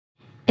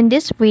In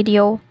this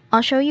video,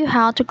 I'll show you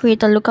how to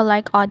create a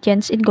lookalike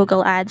audience in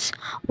Google Ads.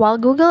 While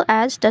Google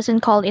Ads doesn't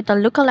call it a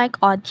lookalike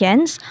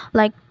audience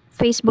like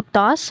Facebook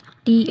does,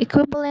 the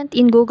equivalent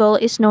in Google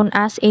is known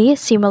as a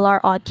similar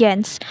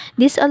audience.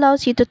 This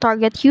allows you to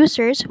target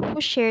users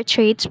who share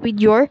traits with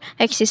your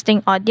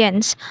existing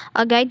audience.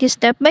 I'll guide you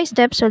step by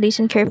step, so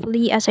listen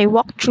carefully as I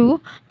walk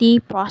through the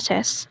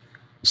process.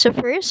 So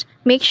first,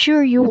 make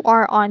sure you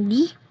are on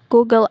the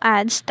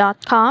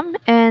googleads.com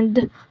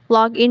and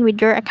log in with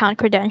your account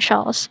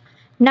credentials.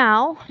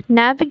 Now,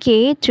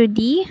 navigate to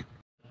the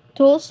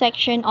Tools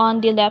section on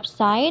the left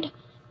side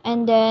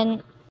and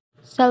then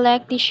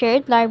select the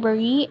shared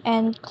library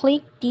and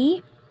click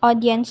the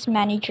Audience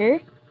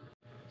Manager.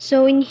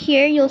 So in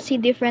here, you'll see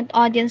different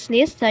audience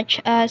lists such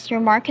as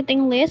your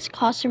marketing list,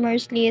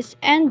 customers list,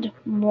 and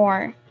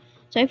more.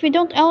 So if you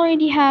don't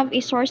already have a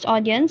source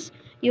audience,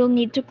 you'll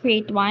need to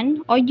create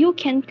one, or you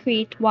can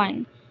create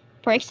one.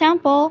 For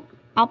example,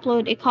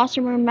 upload a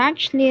customer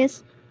match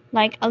list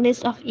like a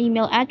list of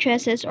email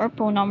addresses or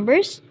phone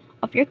numbers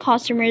of your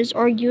customers,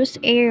 or use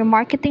a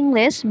marketing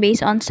list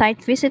based on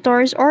site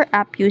visitors or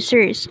app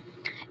users.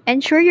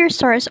 Ensure your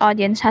source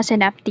audience has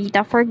enough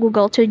data for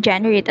Google to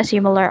generate a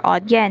similar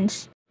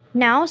audience.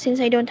 Now, since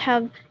I don't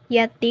have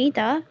yet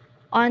data,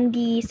 on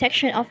the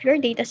section of your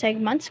data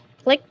segments,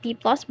 click the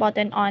plus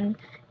button on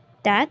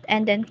that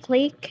and then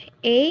click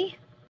a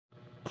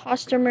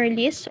customer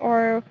list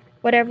or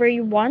whatever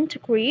you want to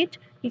create.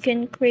 You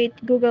can create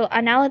Google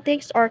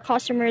Analytics or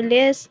customer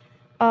list,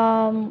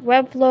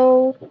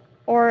 Webflow,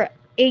 or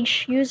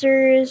age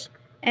users,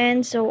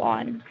 and so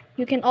on.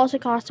 You can also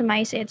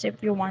customize it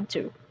if you want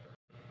to.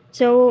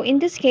 So in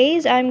this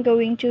case, I'm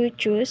going to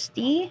choose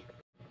the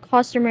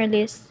customer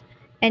list.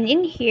 And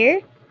in here,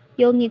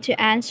 you'll need to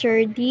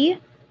answer the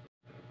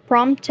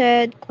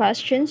prompted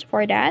questions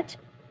for that.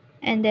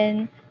 And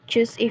then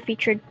choose a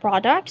featured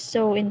product.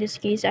 So in this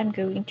case, I'm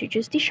going to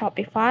choose the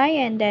Shopify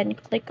and then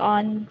click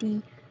on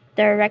the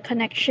direct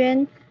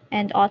connection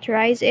and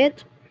authorize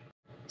it.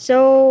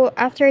 So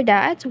after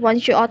that,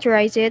 once you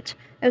authorize it,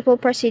 it will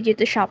proceed you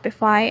to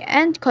Shopify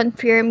and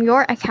confirm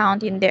your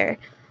account in there.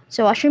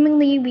 So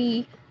assumingly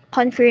we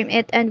confirm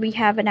it and we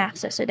have an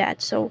access to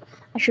that. So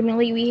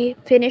assumingly we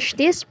finish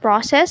this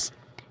process,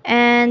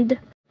 and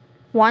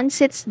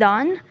once it's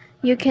done,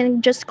 you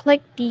can just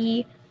click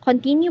the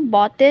continue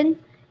button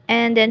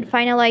and then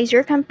finalize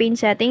your campaign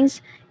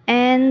settings,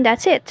 and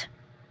that's it.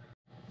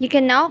 You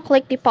can now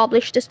click the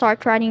publish to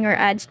start running your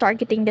ads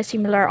targeting the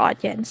similar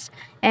audience.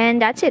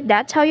 And that's it.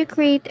 That's how you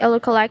create a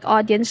lookalike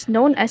audience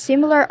known as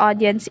similar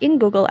audience in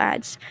Google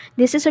Ads.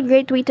 This is a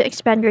great way to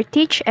expand your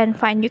reach and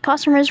find new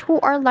customers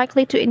who are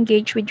likely to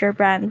engage with your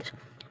brand.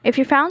 If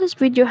you found this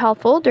video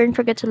helpful, don't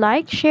forget to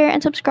like, share,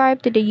 and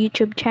subscribe to the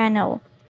YouTube channel.